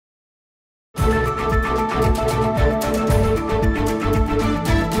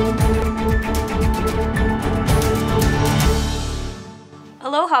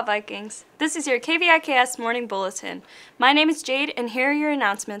Aloha Vikings! This is your KVIKS Morning Bulletin. My name is Jade and here are your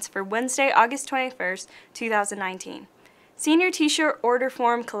announcements for Wednesday, August 21st, 2019. Senior T-shirt order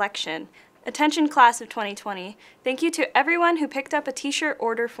form collection. Attention class of 2020. Thank you to everyone who picked up a T-shirt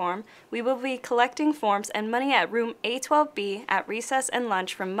order form. We will be collecting forms and money at room A12B at recess and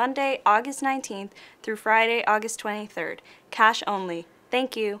lunch from Monday, August 19th through Friday, August 23rd. Cash only.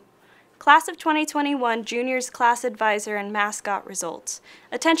 Thank you. Class of 2021 Juniors Class Advisor and Mascot Results.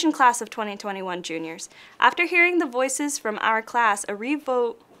 Attention Class of 2021 Juniors. After hearing the voices from our class, a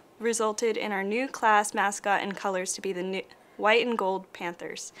revote resulted in our new class mascot and colors to be the new White and Gold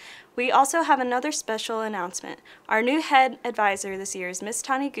Panthers. We also have another special announcement. Our new head advisor this year is Miss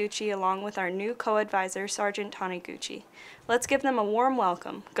Taniguchi, along with our new co-advisor, Sergeant Taniguchi. Let's give them a warm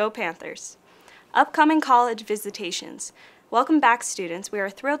welcome. Go Panthers! Upcoming college visitations. Welcome back, students. We are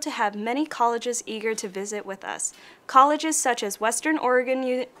thrilled to have many colleges eager to visit with us. Colleges such as Western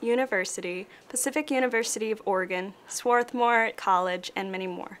Oregon University, Pacific University of Oregon, Swarthmore College, and many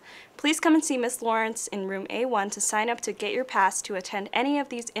more. Please come and see Miss Lawrence in room A1 to sign up to get your pass to attend any of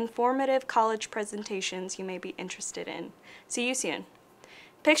these informative college presentations you may be interested in. See you soon.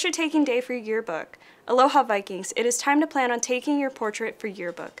 Picture taking day for yearbook. Aloha Vikings, it is time to plan on taking your portrait for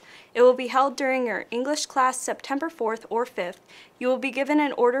yearbook. It will be held during your English class September 4th or 5th. You will be given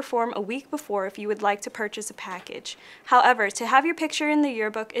an order form a week before if you would like to purchase a package. However, to have your picture in the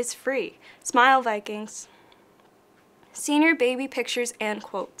yearbook is free. Smile Vikings. Senior baby pictures and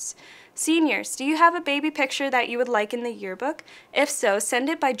quotes. Seniors, do you have a baby picture that you would like in the yearbook? If so, send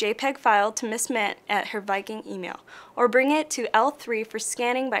it by JPEG file to Miss Mint at her Viking email, or bring it to L3 for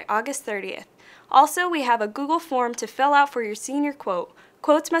scanning by August 30th. Also, we have a Google form to fill out for your senior quote.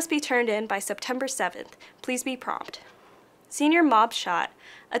 Quotes must be turned in by September 7th. Please be prompt. Senior Mob Shot.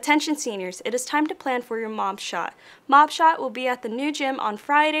 Attention seniors, it is time to plan for your Mob Shot. Mob Shot will be at the new gym on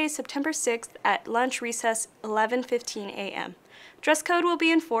Friday, September 6th at lunch recess 11:15 a.m. Dress code will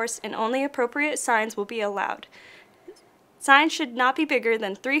be enforced and only appropriate signs will be allowed. Signs should not be bigger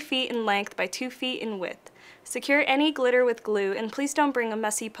than 3 feet in length by 2 feet in width. Secure any glitter with glue and please don't bring a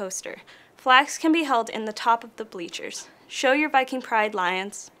messy poster. Flags can be held in the top of the bleachers. Show your Viking pride,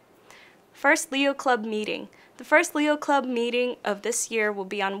 Lions. First Leo Club meeting. The first Leo Club meeting of this year will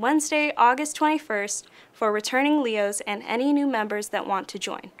be on Wednesday, August 21st for returning Leos and any new members that want to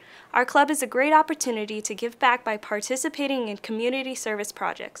join. Our club is a great opportunity to give back by participating in community service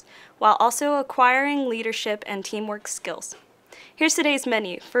projects, while also acquiring leadership and teamwork skills. Here's today's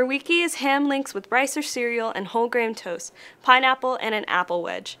menu. For Wiki is ham links with rice or cereal and whole grain toast, pineapple, and an apple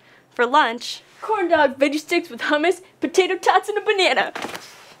wedge. For lunch, corn dog, veggie sticks with hummus, potato tots, and a banana.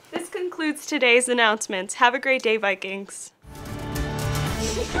 This concludes today's announcements. Have a great day, Vikings.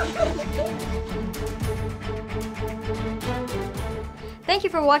 Thank you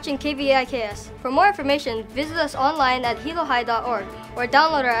for watching KVIKS. For more information, visit us online at HIDOE.org or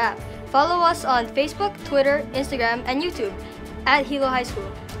download our app. Follow us on Facebook, Twitter, Instagram, and YouTube at Hilo High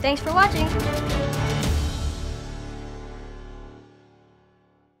School. Thanks for watching!